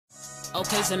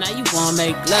Okay, so now you wanna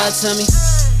make love to me.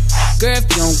 Girl, if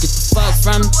you don't get the fuck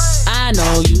from me, I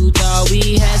know you thought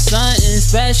we had something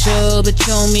special, but you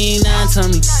don't mean nothing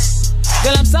to me.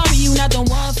 Girl, I'm sorry you not the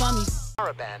one for me.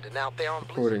 Abandoned out there on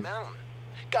Blizzard Mountain.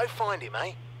 Go find him,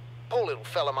 eh? Poor little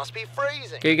fella must be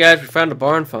freezing. Okay, guys, we found a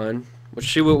barn find. Let's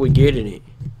see what we get in it.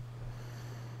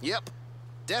 Yep,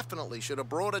 definitely should have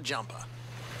brought a jumper.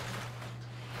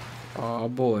 Oh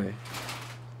boy.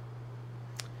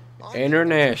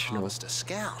 International. Harvester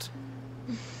Scout.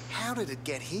 How did it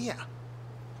get here?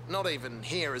 Not even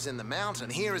here as in the mountain,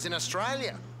 here as in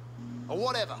Australia. Or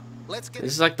whatever. Let's get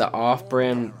This is like the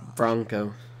off-brand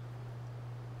Bronco.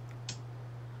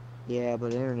 Yeah,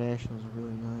 but internationals are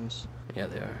really nice. Yeah,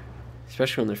 they are.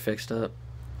 Especially when they're fixed up.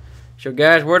 So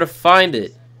guys, where to find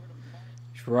it?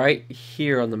 It's right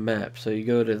here on the map. So you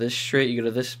go to this street, you go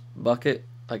to this bucket,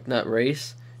 like not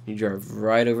race, you drive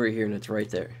right over here and it's right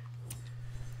there.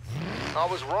 I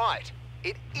was right.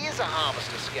 It is a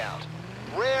Harvester Scout.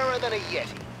 Rarer than a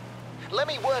Yeti. Let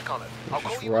me work on it. I'll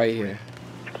call Just you right here.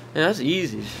 Yeah, that's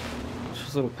easy. It's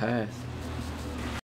just a little path.